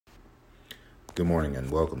Good morning and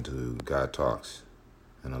welcome to God Talks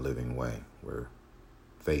in a Living Way, where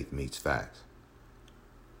faith meets facts.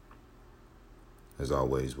 As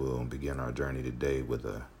always, we'll begin our journey today with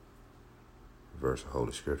a verse of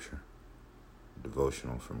Holy Scripture,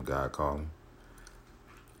 devotional from God Calling,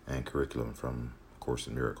 and curriculum from Course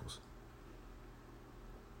in Miracles.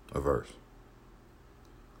 A verse.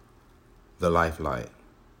 The life light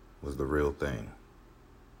was the real thing.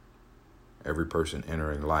 Every person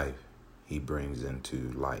entering life, he brings into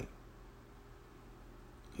light.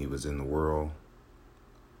 He was in the world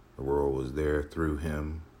was there through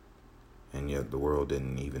him, and yet the world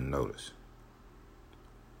didn't even notice.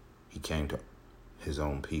 He came to his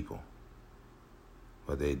own people,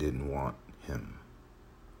 but they didn't want him.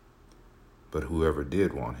 But whoever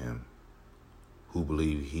did want him, who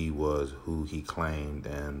believed he was who he claimed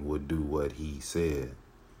and would do what he said,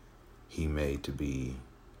 he made to be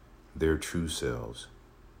their true selves,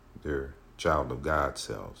 their child of God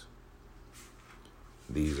selves.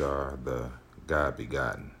 These are the God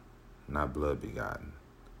begotten, not blood begotten,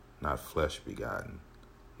 not flesh begotten,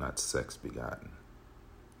 not sex begotten.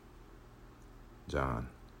 John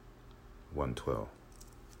 1:12.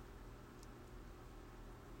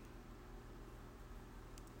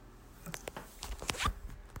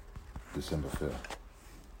 December 5th.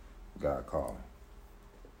 God Calling.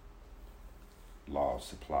 Law of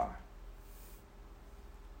supply.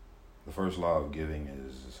 The first law of giving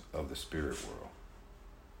is of the spirit world.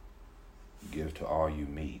 Give to all you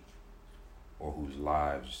meet, or whose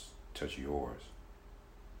lives touch yours,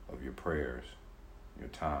 of your prayers, your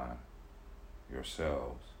time,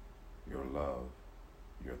 yourselves, your love,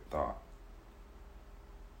 your thought.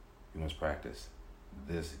 You must practice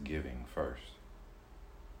this giving first.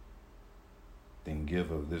 Then give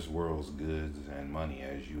of this world's goods and money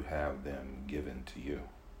as you have them given to you.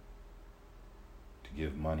 To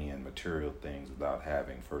give money and material things without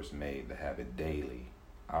having first made the habit daily,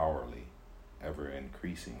 hourly, ever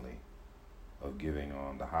increasingly, of giving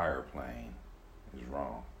on the higher plane is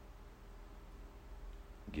wrong.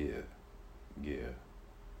 Give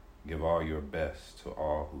all your best to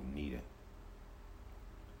all who need it.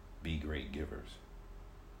 Be great givers.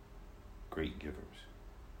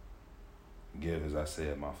 Give as I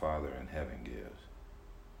said my Father in heaven gives.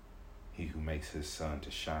 He who makes his sun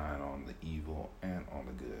to shine on the evil and on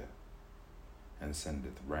the good, and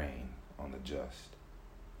sendeth rain on the just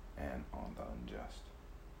and on the unjust.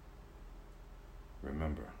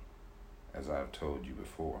 Remember, as I have told you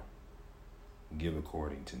before, give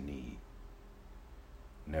according to need,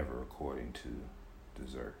 never according to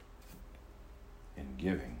desert. In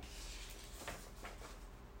giving,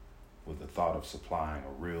 with the thought of supplying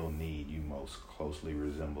a real need, you most closely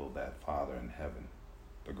resemble that Father in heaven,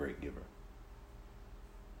 the great giver.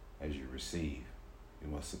 As you receive, you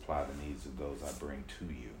must supply the needs of those I bring to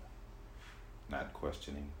you, not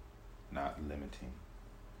questioning, not limiting.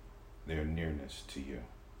 Their nearness to you,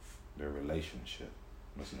 their relationship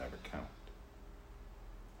must never count.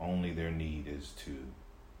 Only their need is to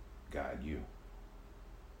guide you.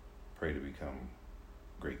 Pray to become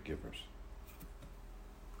great givers.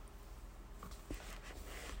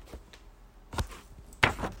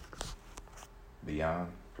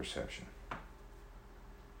 Beyond perception.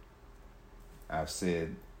 I've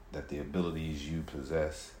said that the abilities you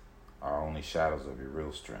possess are only shadows of your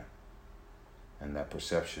real strength, and that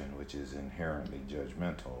perception, which is inherently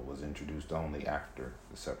judgmental, was introduced only after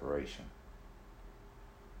the separation.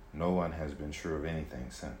 No one has been sure of anything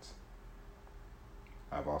since.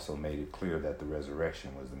 I've also made it clear that the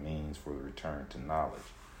resurrection was the means for the return to knowledge,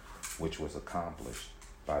 which was accomplished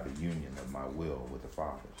by the union of my will with the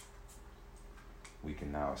Father's. We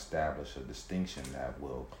can now establish a distinction that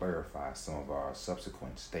will clarify some of our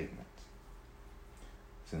subsequent statements.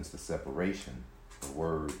 Since the separation, the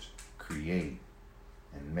words create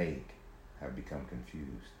and make have become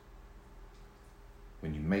confused.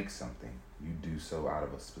 When you make something, you do so out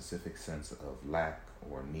of a specific sense of lack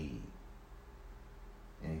or need.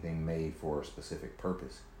 Anything made for a specific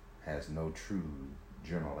purpose has no true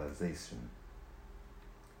generalization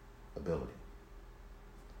ability.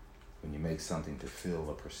 When you make something to fill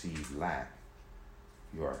a perceived lack,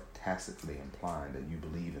 you are tacitly implying that you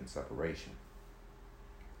believe in separation.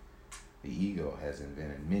 The ego has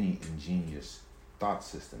invented many ingenious thought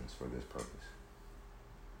systems for this purpose.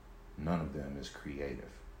 None of them is creative.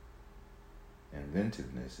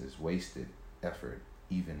 Inventiveness is wasted effort,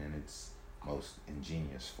 even in its most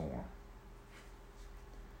ingenious form.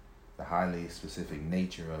 The highly specific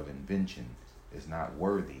nature of invention is not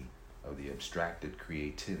worthy of the abstracted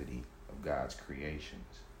creativity of God's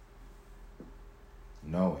creations.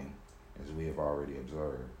 Knowing as we have already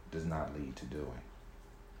observed, does not lead to doing.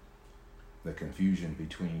 The confusion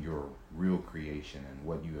between your real creation and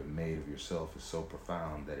what you have made of yourself is so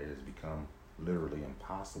profound that it has become literally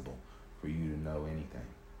impossible for you to know anything.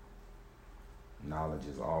 Knowledge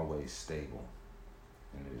is always stable,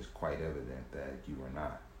 and it is quite evident that you are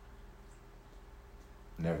not.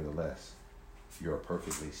 Nevertheless, you are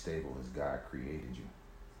perfectly stable as God created you.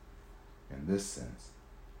 In this sense,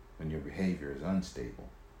 when your behavior is unstable,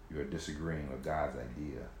 you are disagreeing with God's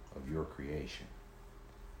idea of your creation.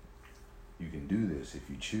 You can do this if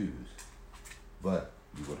you choose, but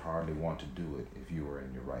you would hardly want to do it if you were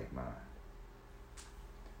in your right mind.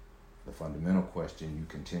 The fundamental question you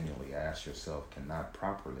continually ask yourself cannot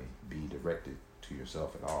properly be directed to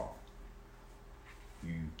yourself at all.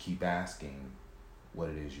 You keep asking what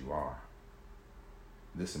it is you are.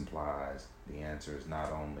 This implies the answer is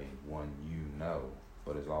not only one you know,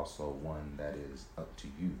 but is also one that is up to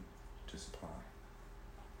you to supply.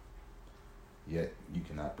 Yet you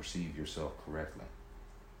cannot perceive yourself correctly.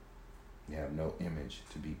 You have no image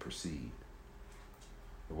to be perceived.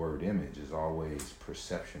 The word image is always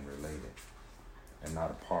perception related and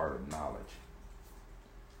not a part of knowledge.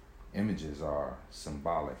 Images are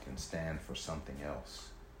symbolic and stand for something else.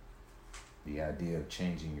 The idea of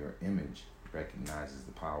changing your image recognizes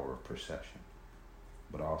the power of perception,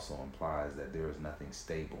 but also implies that there is nothing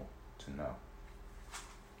stable to know.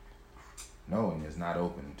 Knowing is not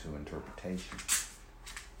open to interpretation.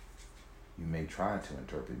 You may try to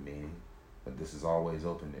interpret meaning, but this is always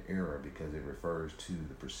open to error because it refers to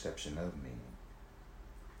the perception of meaning.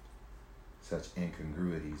 Such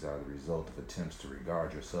incongruities are the result of attempts to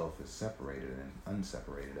regard yourself as separated and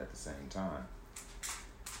unseparated at the same time.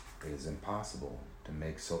 It is impossible to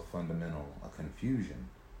make so fundamental a confusion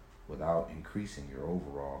without increasing your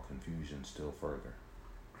overall confusion still further.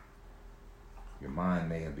 Your mind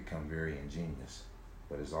may have become very ingenious,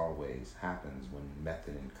 but as always happens when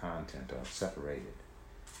method and content are separated,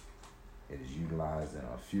 it is utilized in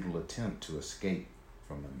a futile attempt to escape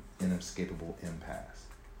from an inescapable impasse.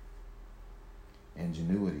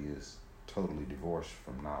 Ingenuity is totally divorced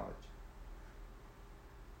from knowledge,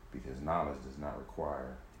 because knowledge does not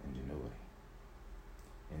require ingenuity.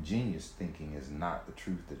 Ingenious thinking is not the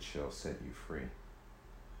truth that shall set you free,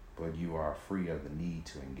 but you are free of the need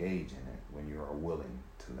to engage in it when you are willing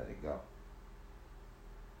to let it go.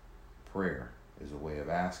 Prayer is a way of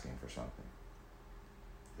asking for something.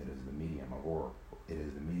 It is the medium of oracle. It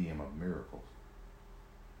is the medium of miracles.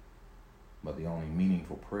 But the only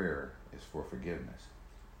meaningful prayer is for forgiveness,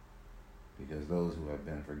 because those who have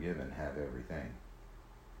been forgiven have everything.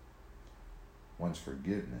 Once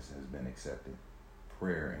forgiveness has been accepted,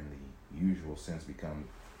 prayer in the usual sense becomes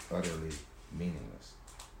utterly meaningless.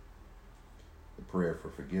 The prayer for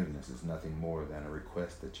forgiveness is nothing more than a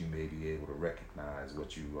request that you may be able to recognize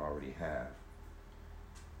what you already have.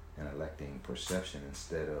 In electing perception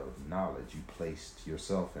instead of knowledge, you placed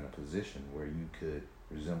yourself in a position where you could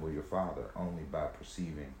resemble your Father only by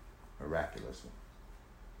perceiving miraculously.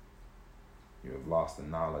 You have lost the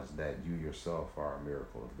knowledge that you yourself are a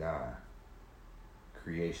miracle of God.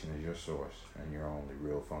 Creation is your source and your only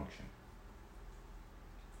real function.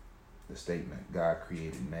 The statement, God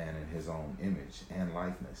created man in his own image and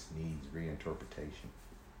likeness, needs reinterpretation.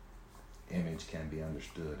 Image can be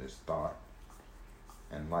understood as thought,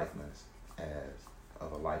 and likeness as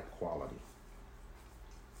of a like quality.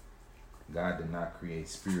 God did not create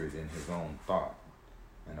spirit in his own thought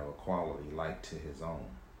and of a quality like to his own.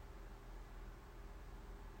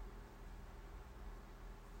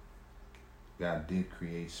 God did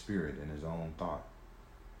create spirit in his own thought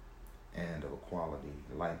and of a quality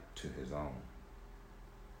like to his own.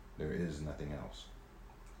 There is nothing else.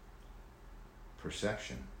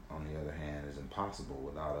 Perception, on the other hand, is impossible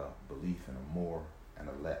without a belief in a more and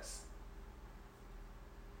a less.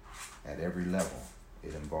 At every level,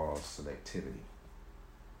 it involves selectivity.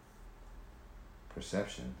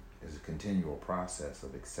 Perception is a continual process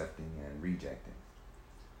of accepting and rejecting,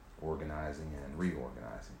 organizing and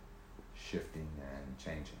reorganizing, shifting and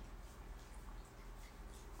changing.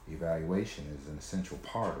 Evaluation is an essential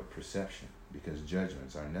part of perception because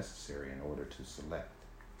judgments are necessary in order to select.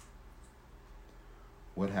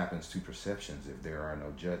 What happens to perceptions if there are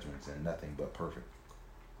no judgments and nothing but perfect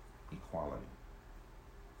equality?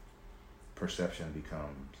 Perception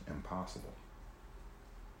becomes impossible.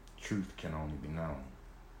 Truth can only be known.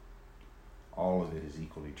 All of it is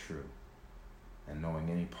equally true, and knowing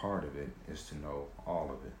any part of it is to know all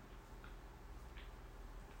of it.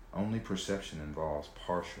 Only perception involves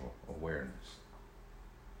partial awareness.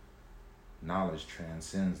 Knowledge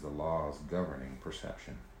transcends the laws governing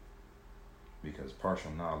perception. because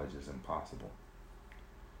partial knowledge is impossible.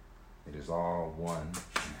 It is all one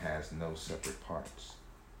and has no separate parts.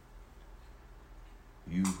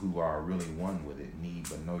 You who are really one with it need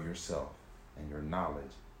but know yourself, and your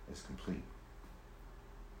knowledge is complete.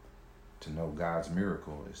 To know God's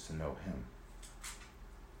miracle is to know Him.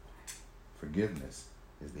 Forgiveness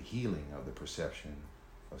is the healing of the perception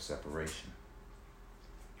of separation.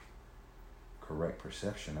 Correct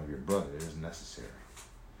perception of your brother is necessary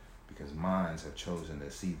because minds have chosen to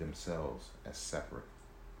see themselves as separate.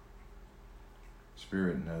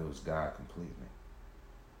 Spirit knows God completely.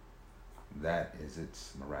 That is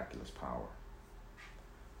its miraculous power.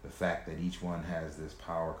 The fact that each one has this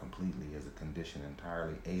power completely is a condition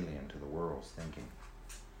entirely alien to the world's thinking.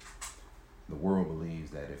 The world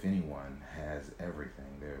believes that if anyone has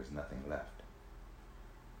everything, there is nothing left.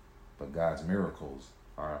 But God's miracles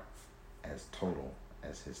are as total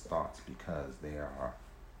as His thoughts because they are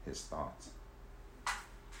His thoughts.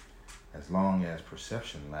 As long as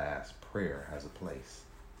perception lasts, prayer has a place.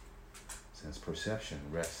 Since perception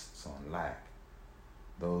rests on lack,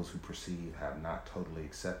 those who perceive have not totally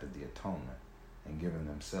accepted the atonement and given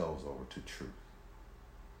themselves over to truth.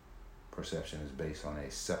 Perception is based on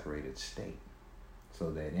a separated state,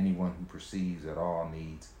 so that anyone who perceives at all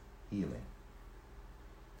needs healing.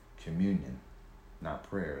 Communion, not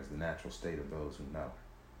prayer, is the natural state of those who know.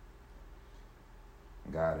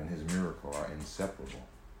 God and His miracle are inseparable.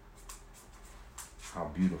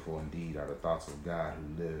 How beautiful indeed are the thoughts of God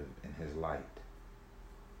who live in His light.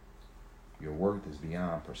 Your worth is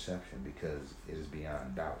beyond perception because it is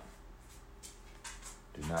beyond doubt.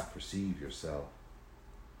 Do not perceive yourself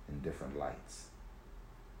in different lights.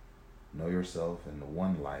 Know yourself in the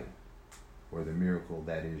one light where the miracle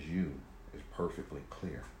that is you is perfectly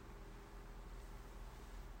clear.